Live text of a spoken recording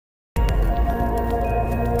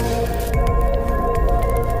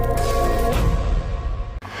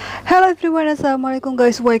everyone, assalamualaikum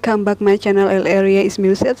guys, welcome back my channel. Area is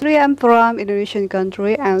Mildred. I'm from Indonesian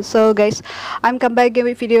country, and so guys, I'm come back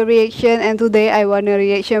again with video reaction, and today I want a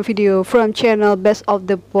reaction video from channel Best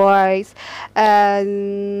of the Boys,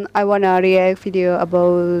 and I want to react video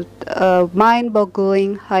about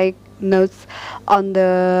mind-boggling high notes on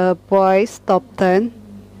the boys top 10.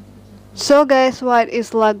 So guys, what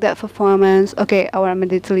is like that performance? Okay, I want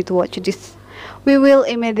immediately to watch this. We will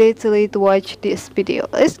immediately to watch this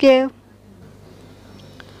video. Let's go.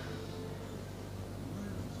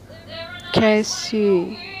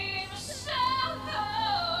 Cassie.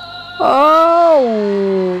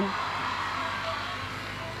 Oh.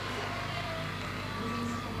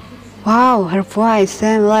 Wow, her voice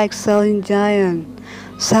sounds like Céline Dion.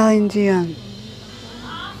 Céline Dion.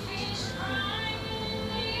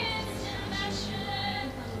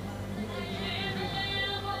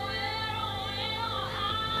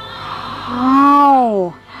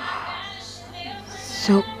 Wow,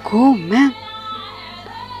 so cool, man.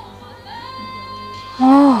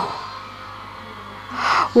 Oh,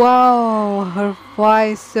 wow, her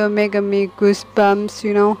voice so making me goosebumps,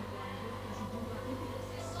 you know.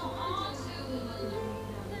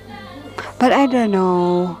 But I don't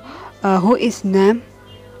know who is name.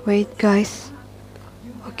 Wait, guys.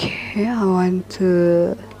 Okay, I want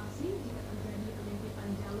to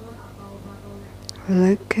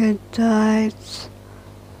look at that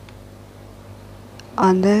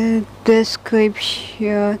on the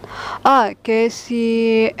description.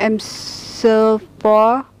 Cassie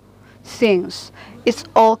M4 sings "It's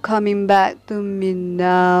All Coming Back to Me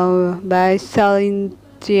Now" by Céline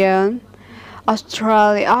Dion,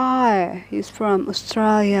 Australia. He's from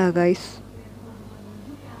Australia, guys.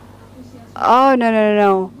 Oh,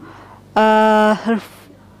 no.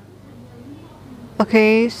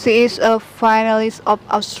 Okay, she is a finalist of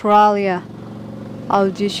Australia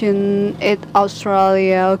audition at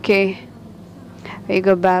Australia. Okay, we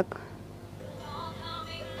go back.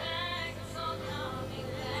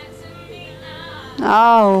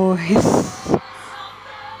 Oh,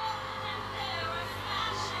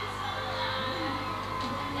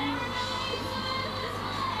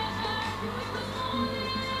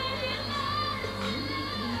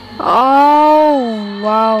 oh,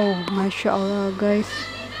 wow, mashallah, guys.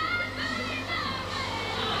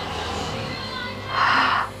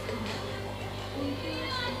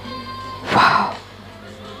 Wow.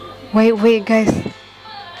 Wait, guys.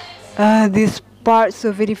 This part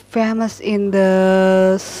so very famous in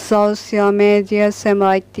the social media, same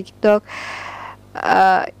like TikTok.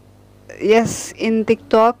 Yes, in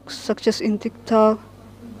TikTok, such as in TikTok.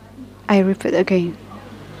 I repeat again.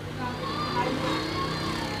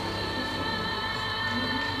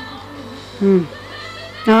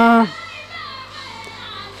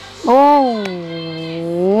 Oh,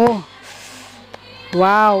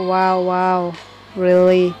 wow,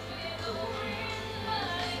 really.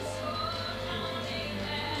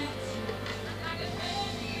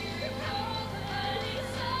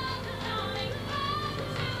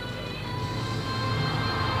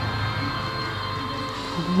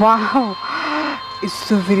 Wow, it's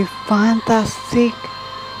so very fantastic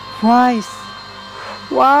voice.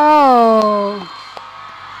 Wow,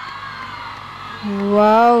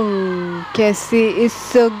 Cassie is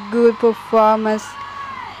so good performance.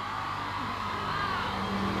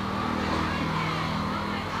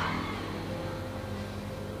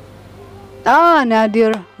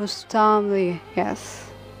 Nadir Rüstəmli, yes,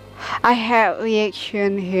 I have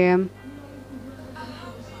reaction him.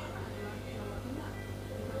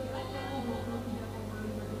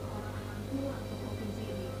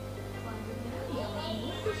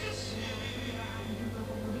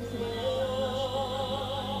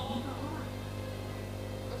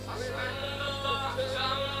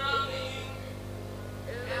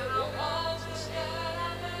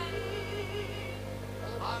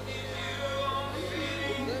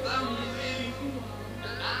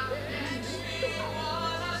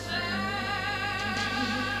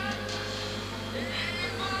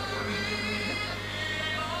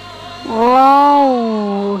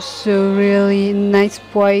 Wow, so really nice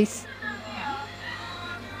voice.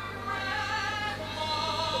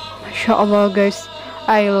 Mashallah, guys,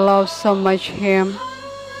 I love so much him.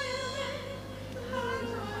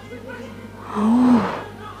 Oh.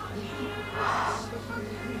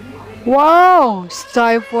 Wow,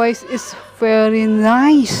 style voice is very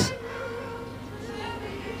nice.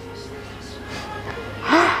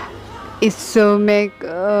 It's so make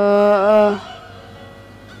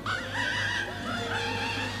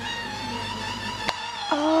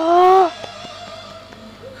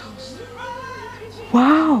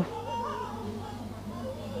wow.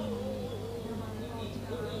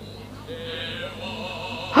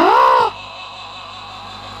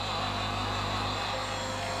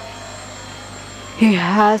 He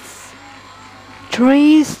has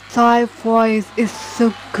 3-star voice. It's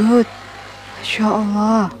so good.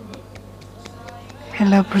 MashaAllah.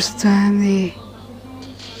 Hello, Rüstəmli.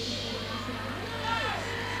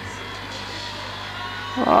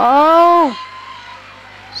 Oh.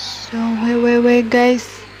 So wait, guys.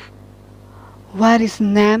 What is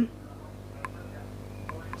name?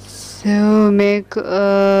 So make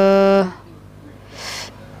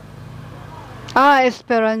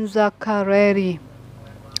Esperanza Careri.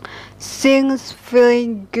 Sings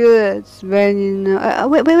feeling good when you know.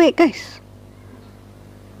 Wait, guys.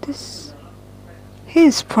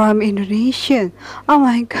 He's from Indonesia. Oh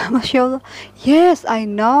my God, mashallah. Yes, I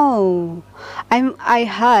know. I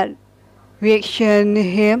had reaction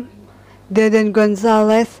him. Denden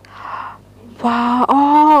Gonjalez. Wow.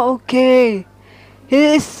 Oh, okay.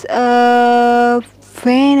 He is a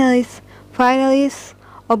finalist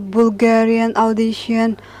of Bulgarian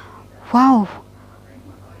audition. Wow.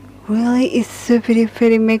 Really, it's so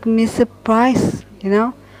very make me surprised, you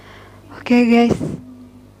know. Okay, guys.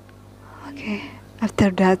 Okay, after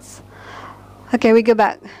that, okay, we go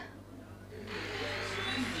back.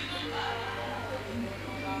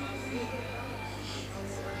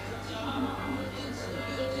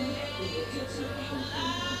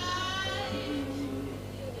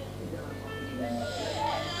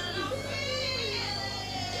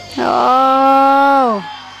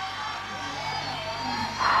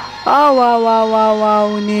 Oh,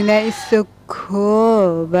 wow, Nina is so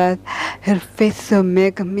cool, but her face so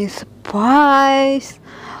make me surprised.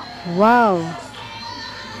 Wow,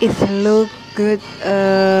 it look good.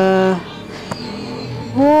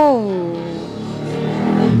 Whoa,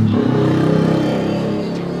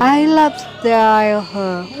 I love style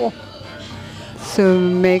her. Oh. So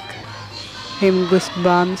make him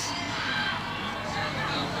goosebumps.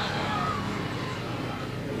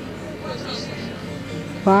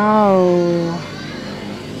 Wow.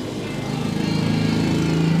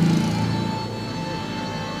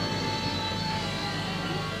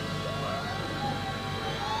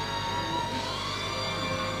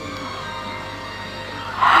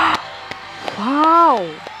 Wow.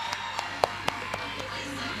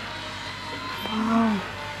 Wow.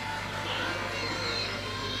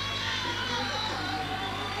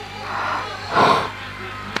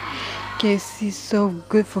 Cassie, so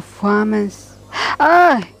good performance.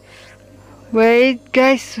 Wait,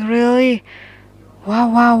 guys, really?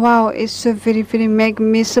 Wow, it's so very make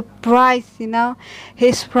me surprised, you know.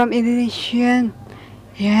 He's from Indonesia.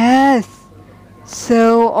 Yes.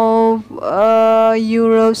 So all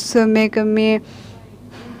Euros so make me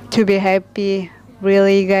to be happy,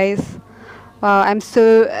 really, guys. Wow, I'm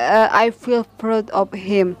so I feel proud of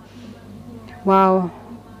him. Wow.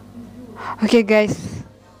 Okay, guys.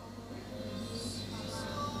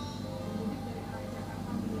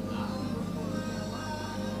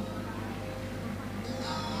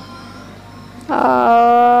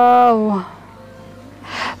 Oh,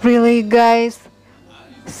 really, guys?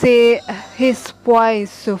 See, his voice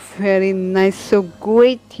so very nice, so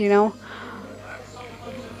great, you know.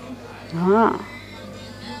 Oh.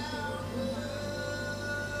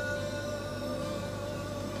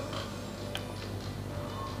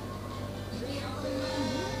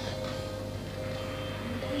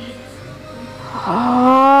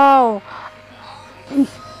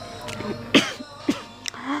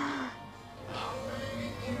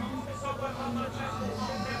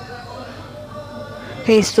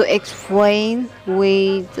 He's to explain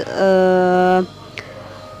with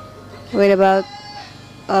about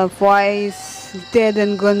voice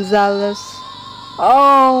Denden Gonjalez.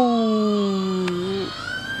 Oh,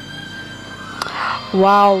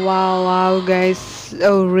 wow, guys.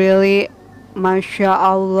 Oh, really,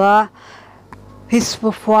 MashaAllah. His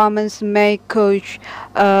performance made coach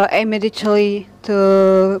immediately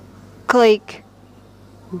to click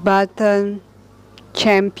button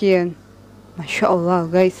champion.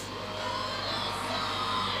 MashaAllah, guys.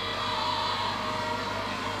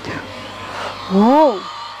 Whoa.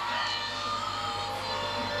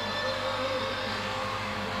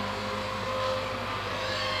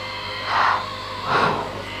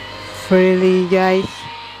 Really, guys.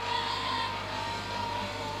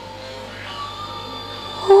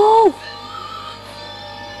 Oh.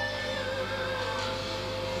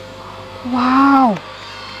 Wow.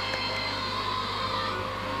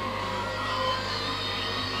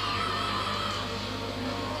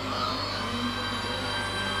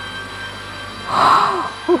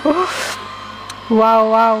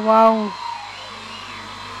 Wow.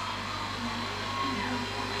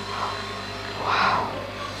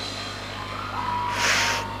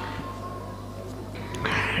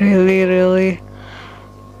 Really.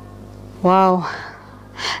 Wow,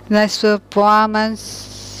 nice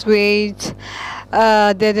performance with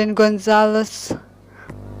Denden Gonjalez.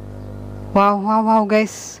 Wow,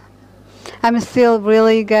 guys. I'm still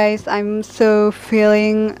really, guys, I'm so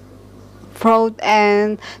feeling proud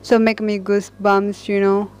and so make me goosebumps, you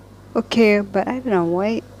know. Okay, but I don't know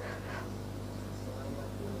why.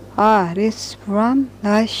 This from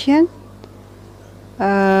Russian.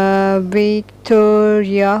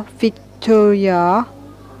 Victoria.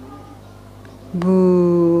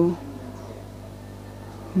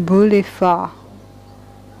 Bulleewa.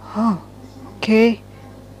 Oh, okay.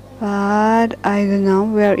 But I don't know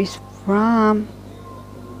where it's from.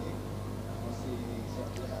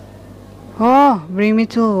 Oh, bring me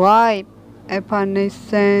to life.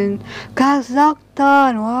 Evanescence.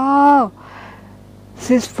 Kazakhstan. Wow.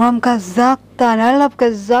 She's from Kazakhstan. I love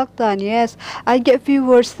Kazakhstan. Yes, I get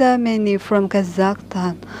viewers so many from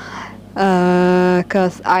Kazakhstan.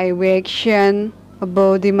 Cause I reaction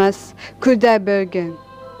about the mas Kudabergen.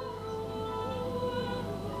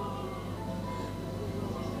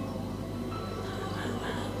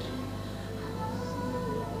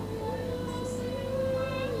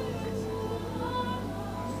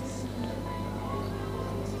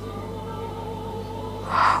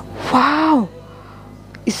 Wow,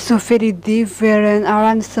 it's so very different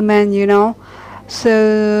arrangement, you know,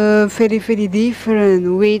 so very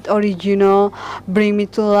different with original Bring Me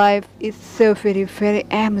to Life. It's so very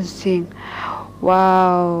amazing.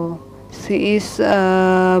 Wow, she is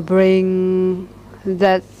bring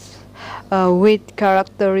that with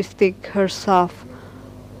characteristic herself.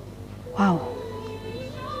 Wow.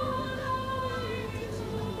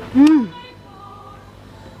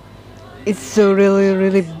 It's so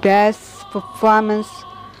really best performance.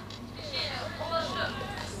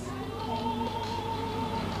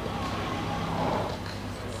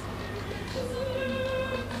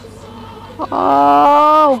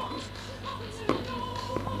 Oh,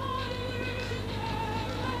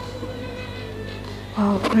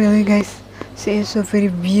 wow, really, guys, she is so very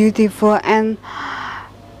beautiful and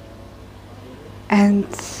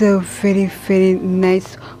so very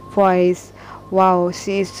nice voice. Wow,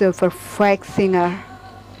 she is so perfect singer.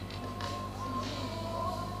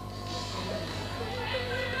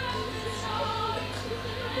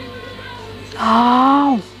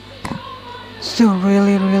 Oh, so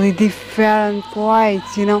really different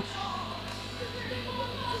voice, you know.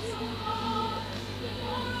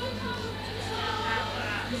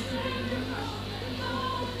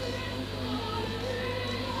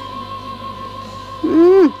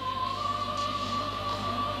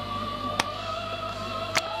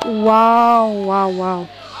 Wow.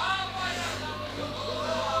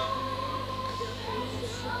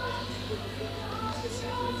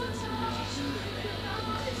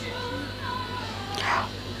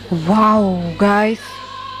 Wow, guys.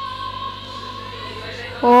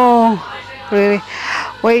 Oh, really.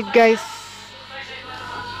 Wait, guys.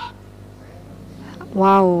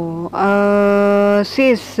 Wow.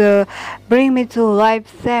 She's Bring Me to Life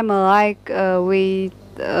theme like with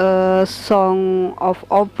song of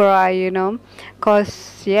opera, you know,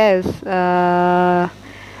 cause yes, that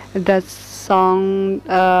song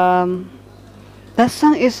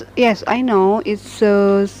is, yes, I know it's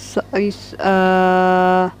is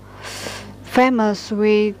famous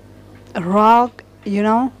with rock, you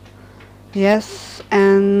know. Yes,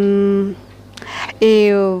 and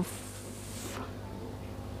if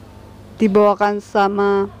dibawakan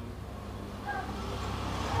sama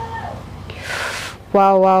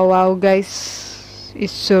wow, guys,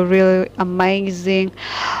 it's so really amazing.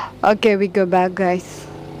 Okay, we go back, guys.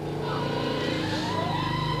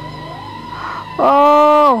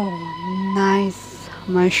 Oh, nice,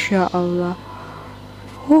 masya Allah.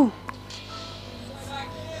 Whew.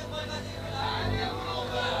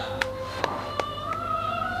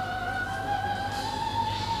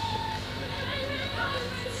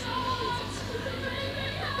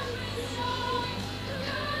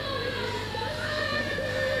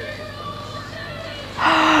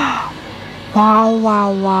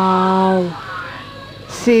 Wow.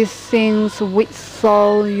 She sings with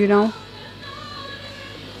soul, you know.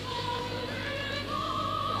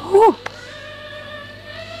 Whew.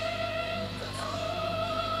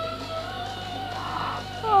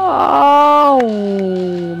 Oh,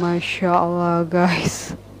 masya Allah,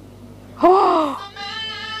 guys. Oh.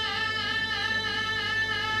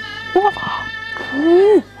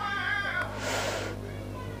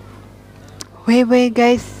 Wait,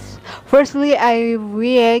 guys. Firstly, I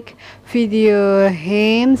react video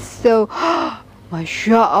him, so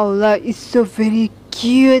masya Allah, it's so very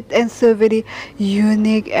cute and so very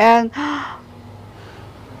unique, and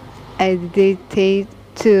edited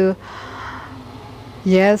too.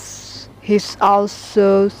 Yes, he's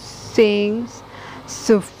also sings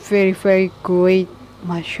so very great.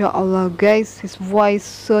 MashaAllah guys, his voice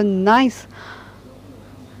so nice.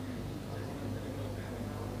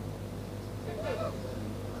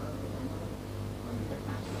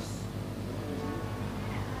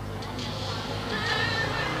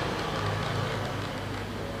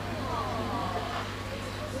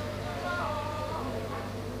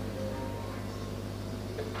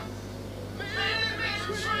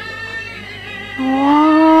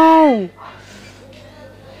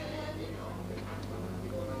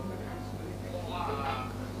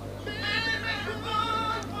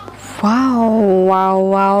 Wow!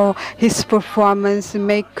 Wow! His performance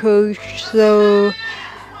make us so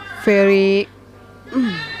very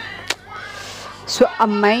so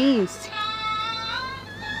amazed.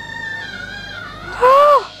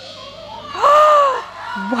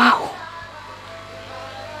 Wow!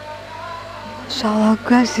 So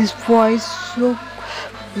guys, his voice so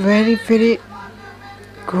very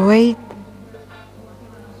great.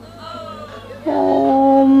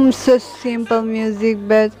 So simple music,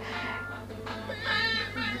 but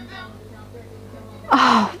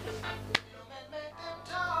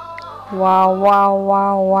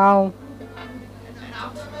wow.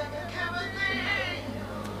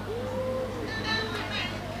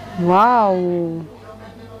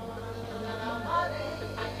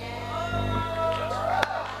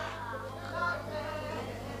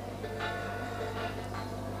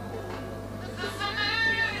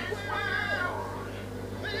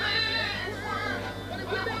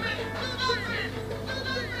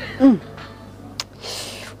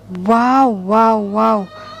 Wow. Wow.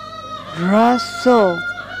 Russel.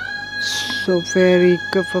 So very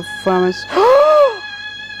good performance.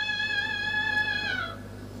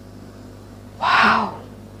 Wow.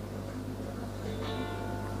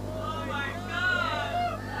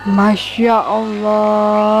 MashaAllah.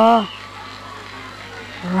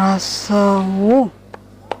 Russel.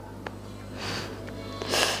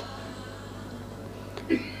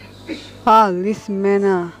 This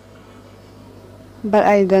Mena. But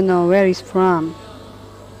I don't know where he's from.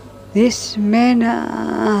 This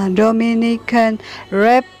Mena, Dominican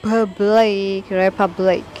Republic.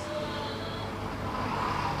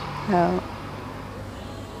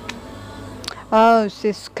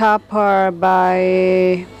 She's covered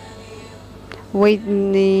by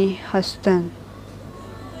Whitney Houston.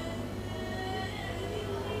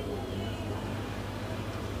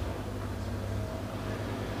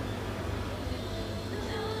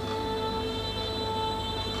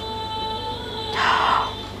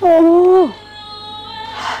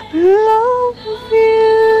 Love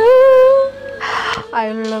you.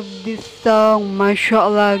 I love this song.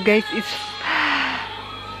 MashaAllah guys, it's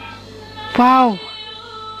wow,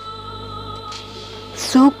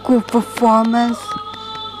 so good performance.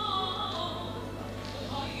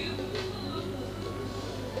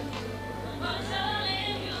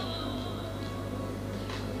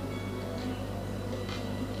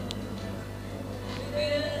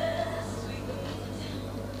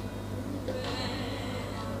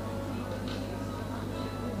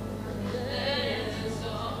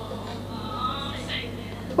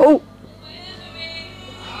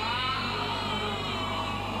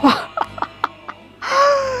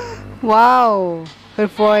 Wow, her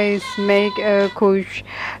voice make a coach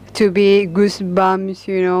to be goosebumps,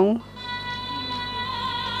 you know.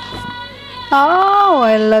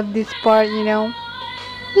 I love this part, you know.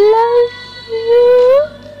 Love you.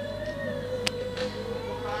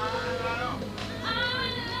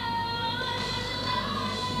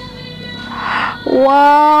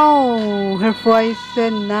 Wow, her voice so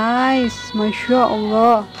nice,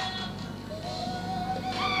 MashaAllah.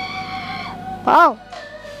 Wow.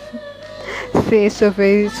 She is so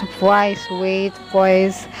very surprised with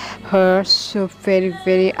voice, her so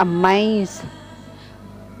very amazed.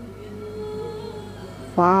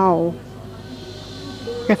 Wow.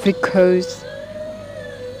 Every coast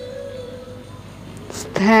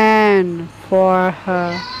stand for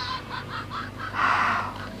her.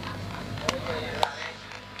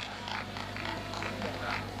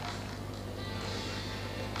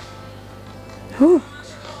 Ooh.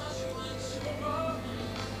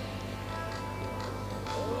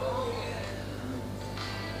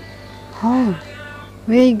 Oh,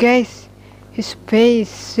 wait guys, his face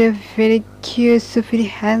so very cute, so very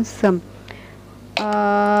handsome.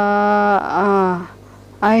 I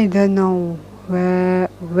don't know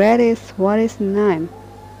what is name.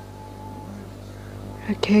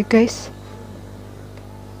 Okay guys,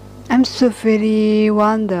 I'm so very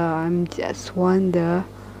wonder. I'm just wonder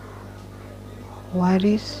What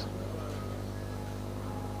is?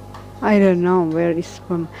 I don't know where it's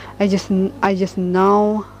from. I just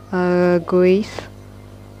know Greece.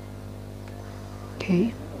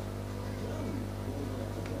 Okay.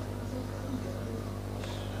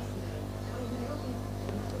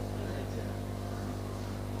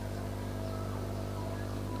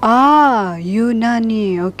 Ah,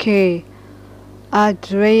 Yunani. Okay.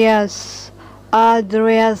 Andreas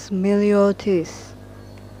Mηλιώτης.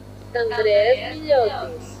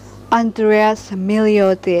 Andreas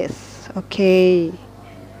Mηλιώτης. Okay.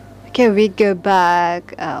 Okay, we go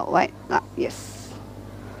back. Wait. Yes.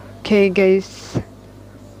 Okay, guys.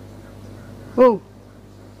 Oh.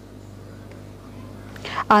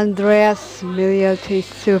 Andreas Mηλιώτης.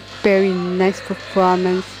 So very nice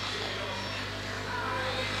performance.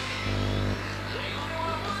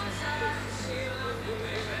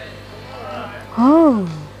 Oh,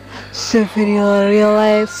 so very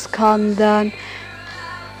relaxed, calm down.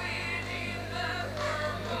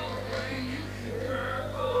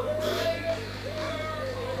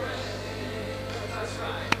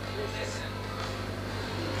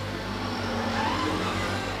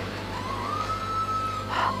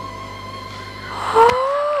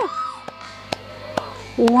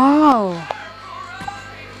 Wow.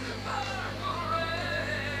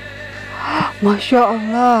 Masya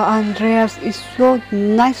Allah, Andreas is so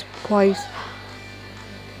nice voice.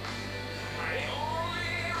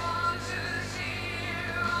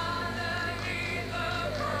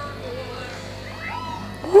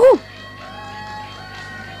 Ooh.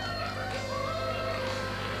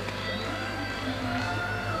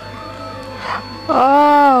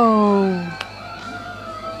 Oh.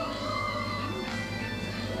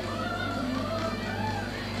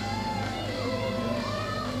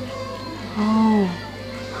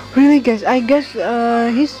 Really, guys? I guess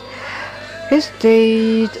his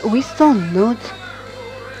date we still not.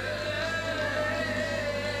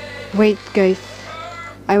 Wait, guys.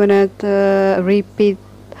 I wanna repeat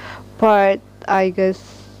part. I guess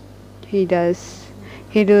he does.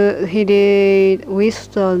 He did. We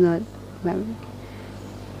still not.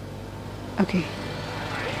 Okay.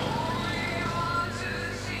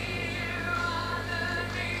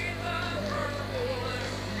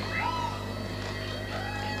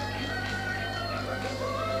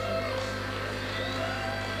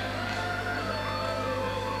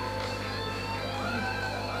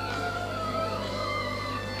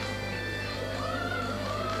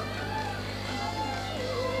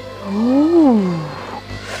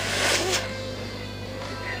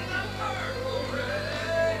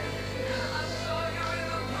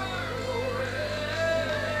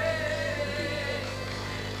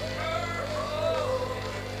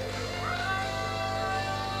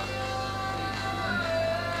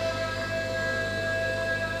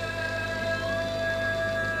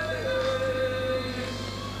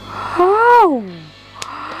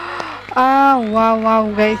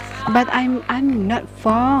 Wow, guys, but I'm not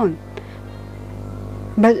found.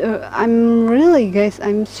 But I'm really, guys,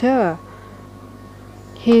 I'm sure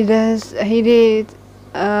he did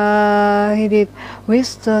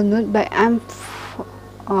whistle not by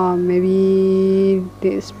maybe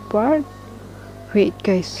this part. Wait,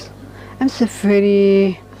 guys, I'm so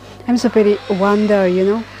very wonder, you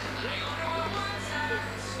know.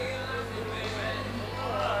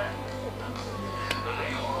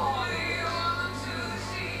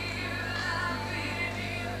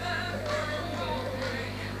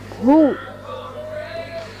 Oh.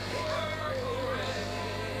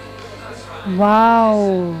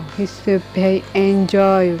 Wow, he's so very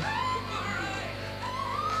enjoy.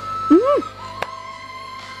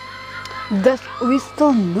 That's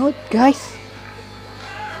whistle note, guys.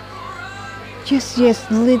 Yes,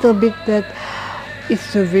 a little bit, but it's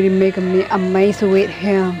so very making me amazed with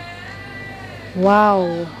him.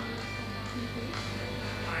 Wow.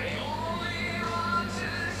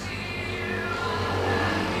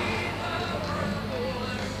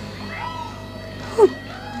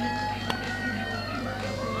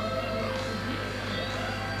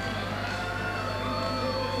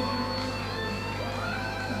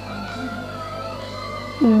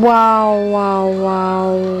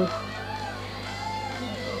 Wow.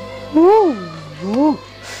 Ooh.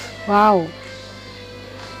 Wow.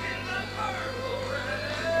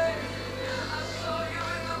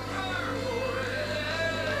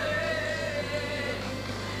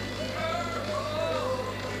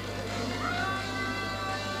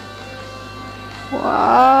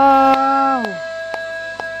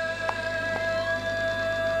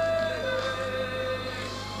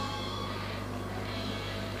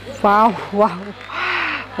 Wow.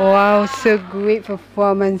 Wow, so great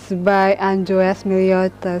performance by Andreas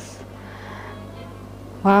Mηλιώτης.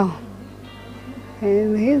 Wow.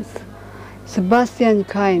 And here's Sebastian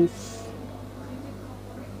Krenz.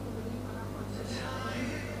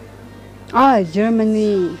 Ah,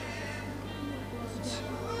 Germany.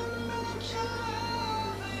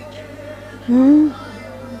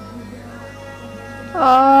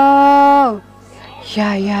 Oh,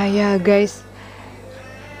 yeah, guys.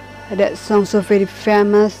 That song so very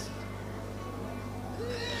famous.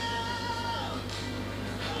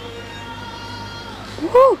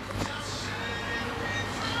 Woo!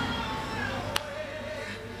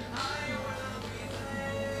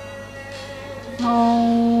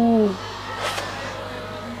 Oh,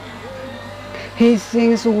 he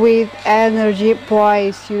sings with energy,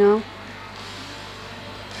 poise, you know.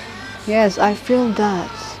 Yes, I feel that.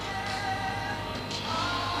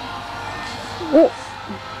 Oh.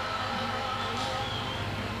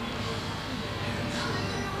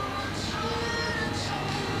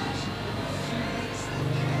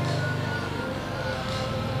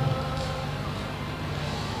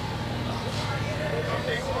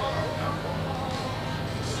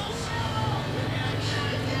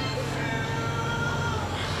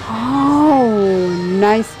 Oh,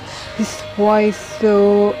 nice. His voice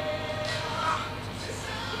so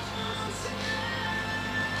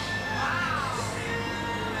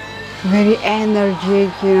very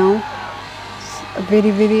energetic, you know.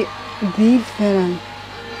 Very different.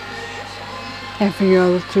 I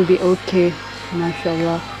feel to be okay,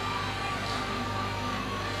 mashallah.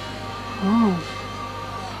 Oh.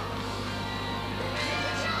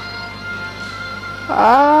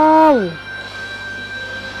 Oh.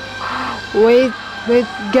 Wait,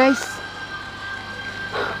 guys.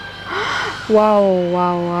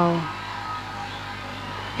 Wow.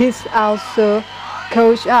 He's also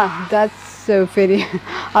coach. That's so very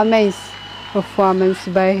amazing performance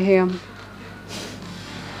by him.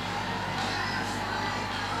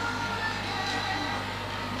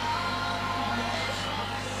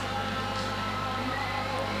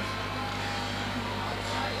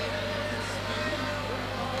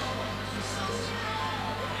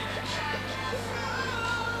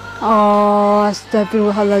 Oh,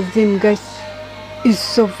 astaghfirullahaladzim, guys. It's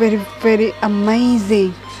so very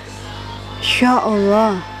amazing.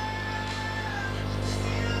 Inshallah.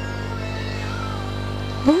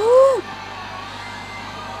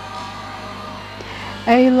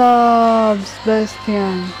 I love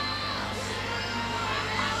Sebastian.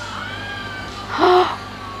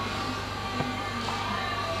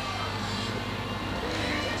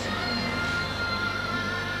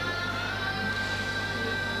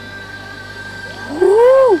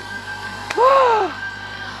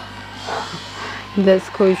 That's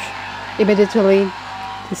coach immediately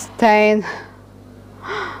to stand.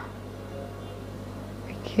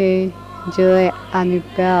 Okay, Julee-Anne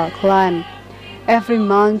climb every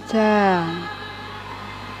mountain.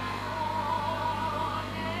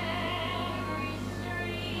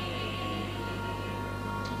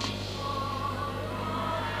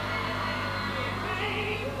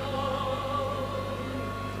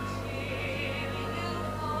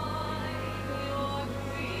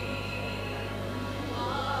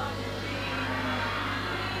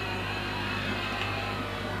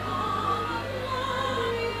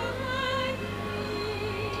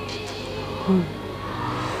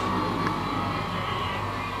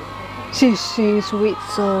 She sings sweet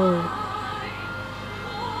soul.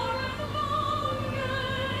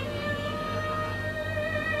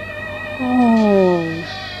 Oh.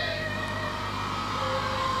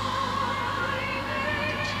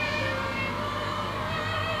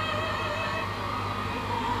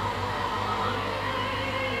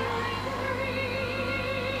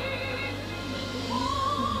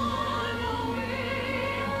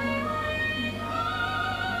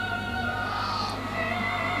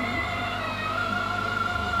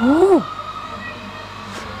 Oh,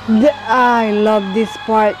 I love this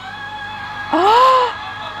part.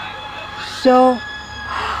 So,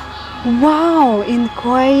 wow,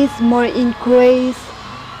 more increase.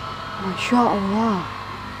 MashaAllah.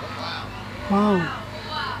 Wow.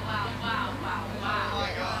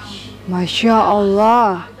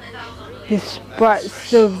 MashaAllah. This part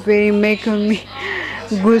so very making me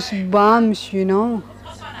goosebumps, you know.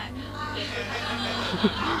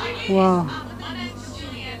 Wow.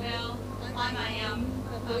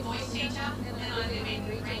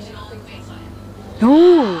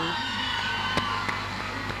 Oh.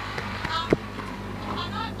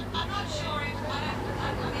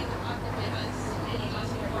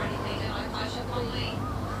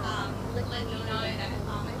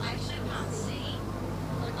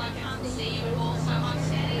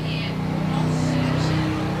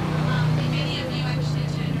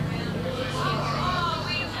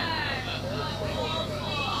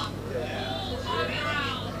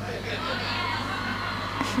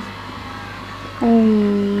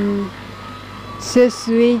 So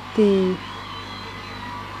sweetie.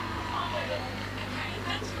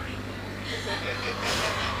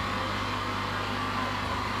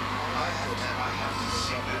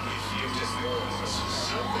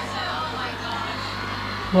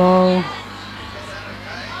 Wow.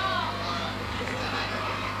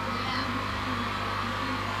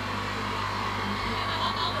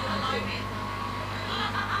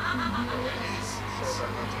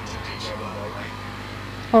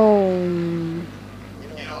 Oh,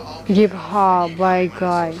 give her by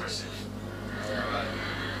God.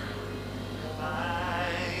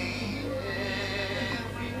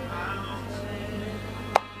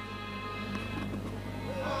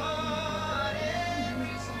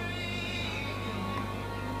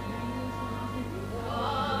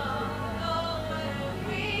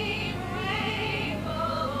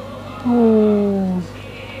 Oh,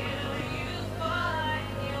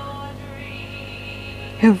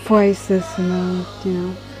 her voice is not, you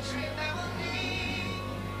know.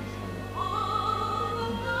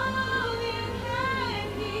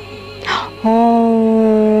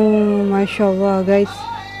 Oh, mashallah, guys.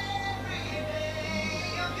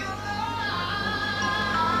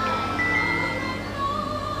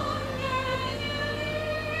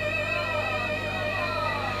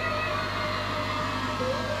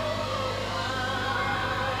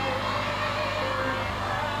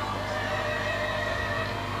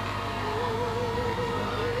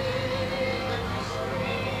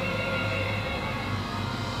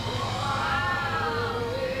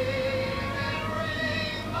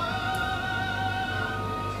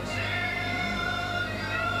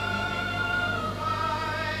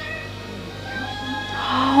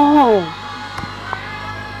 Oh,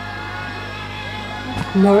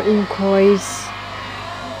 more increase.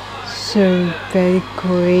 So very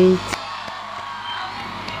great.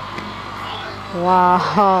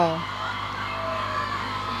 Wow.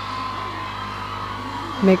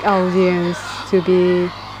 Make audience to be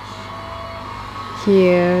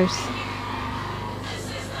here.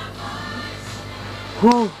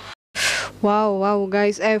 Whoa. Wow, wow,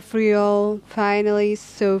 guys, I feel finally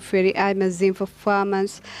so very amazing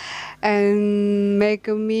performance and make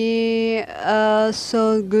me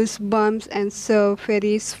so goosebumps and so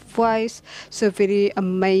very voice, so very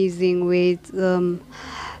amazing with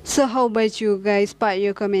so how about you guys? Put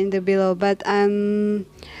your comment below. But I'm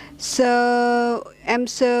so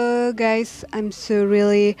guys, I'm so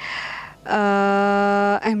really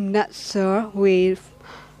I'm not sure with.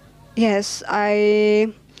 Yes,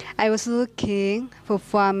 I was looking for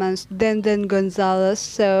performance Denden Gonjalez,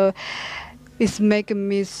 so it's making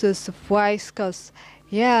me so surprised because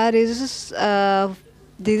yeah, this is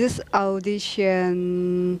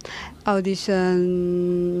audition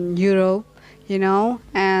Europe, you know,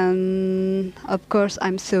 and of course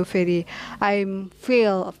I'm feel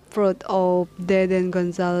proud of Denden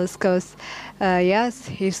Gonjalez because yes,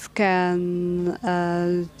 he can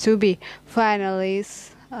to be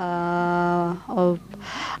finalist of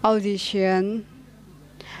audition,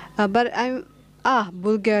 but I'm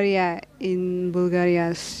Bulgaria, in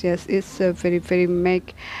Bulgaria. Yes, it's very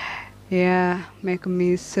make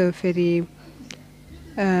me so very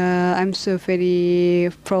I'm so very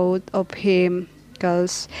proud of him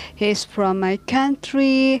because he's from my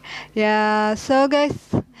country. Yeah, so guys,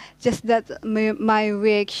 just that my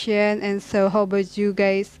reaction. And so how about you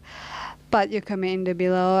guys? Put your comment in the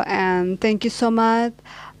below, and thank you so much.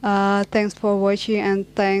 Thanks for watching, and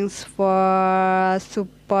thanks for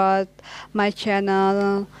support my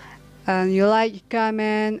channel. And you like,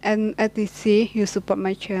 comment, and etc. You support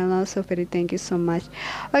my channel, so very thank you so much.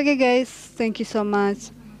 Okay guys, thank you so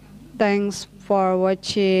much. Thanks for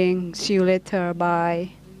watching. See you later.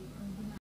 Bye.